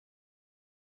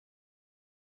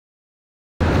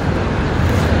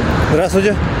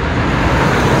Здравствуйте.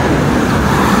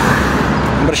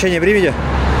 Обращение примите?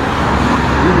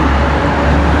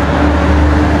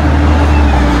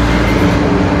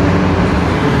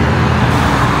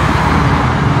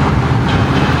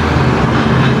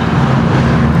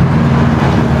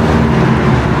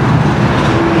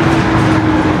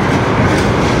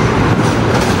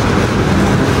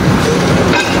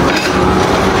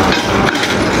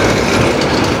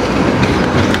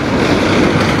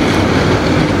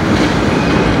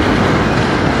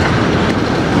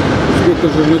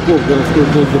 Жерняков, городской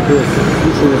блок ДПС.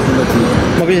 Слушаю вас внимательно.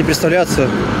 Могли не представляться.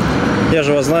 Я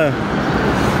же вас знаю,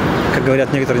 как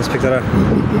говорят некоторые инспектора.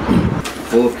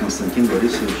 Полк Константин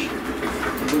Борисович.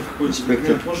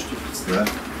 Инспектор. Да.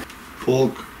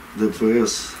 Полк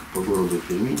ДПС по городу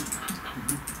Перми.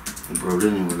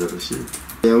 Управление МВД России.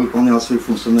 Я выполнял свои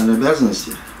функциональные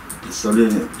обязанности.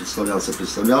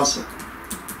 Представлялся.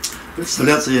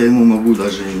 Представляться я ему могу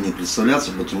даже и не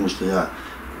представляться, потому что я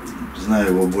знаю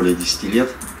его более 10 лет,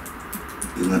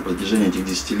 и на протяжении этих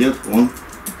 10 лет он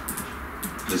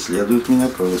преследует меня,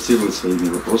 провоцирует своими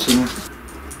вопросами.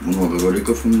 Много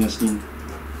роликов у меня с ним.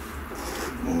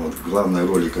 Вот. Главная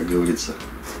роль, как говорится,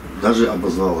 даже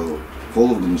обозвал его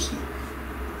полу гнусным.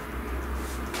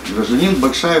 Гражданин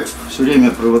Бакшаев все время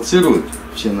провоцирует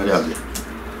все наряды,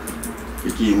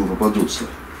 какие ему попадутся.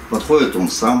 Подходит он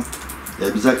сам. И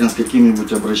обязательно с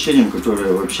каким-нибудь обращением,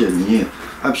 которое вообще не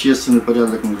общественный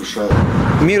порядок нарушает.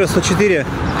 Мира 104.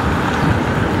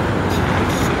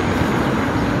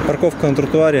 Парковка на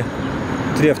тротуаре.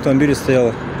 3 автомобиля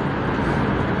стояло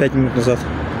 5 минут назад.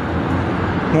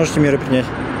 Можете меры принять?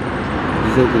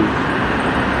 Обязательно.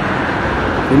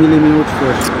 Фамилия, имя, отчество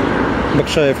ваше?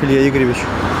 Бакшаев Илья Игоревич.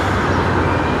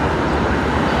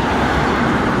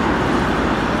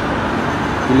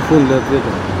 Телефон для ответа.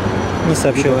 Не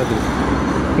сообщил.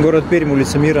 Город Пермь,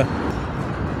 улица Мира.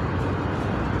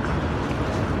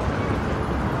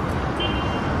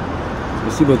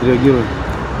 Спасибо, отреагирую.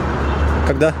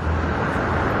 Когда?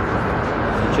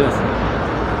 Сейчас.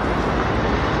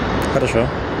 Хорошо.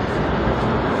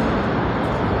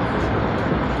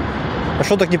 А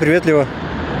что так неприветливо?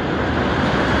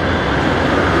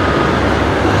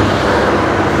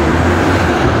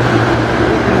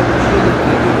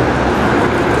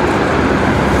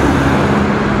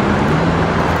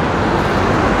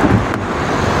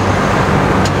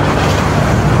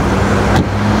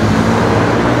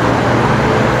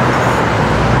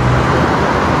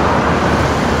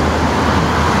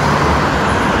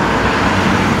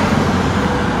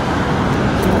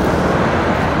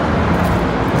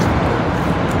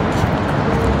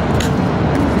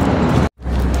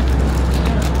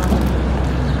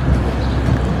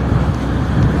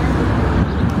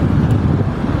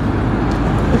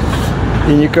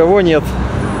 И никого нет.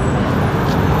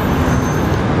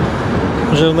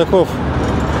 Жерняков,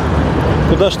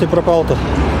 куда ж ты пропал-то?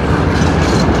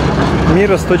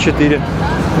 Мира 104.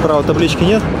 Право, таблички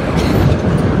нет.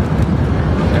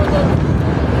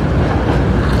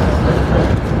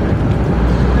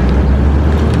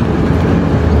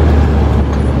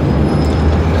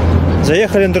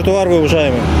 Заехали на тротуар, вы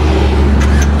уважаемые.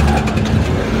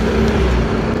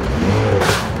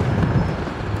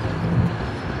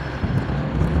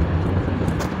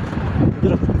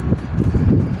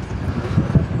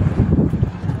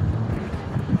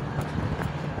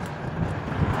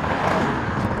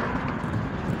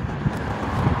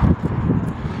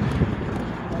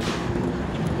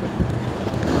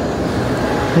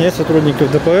 Нет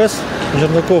сотрудников ДПС.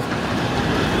 Жерняков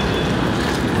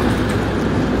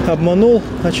обманул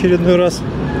очередной раз.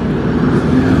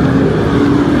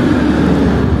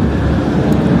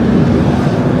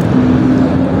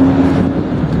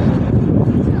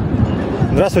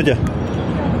 Здравствуйте.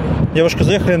 Девушка,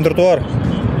 заехали на тротуар.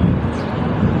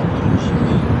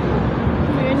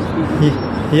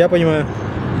 Я понимаю.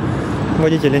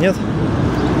 Водителя нет?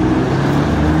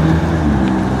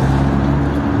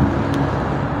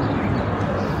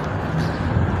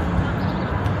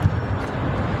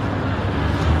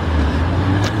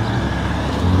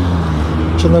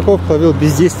 Жерняков ловил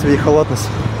бездействие и халатность.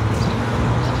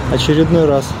 Очередной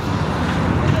раз.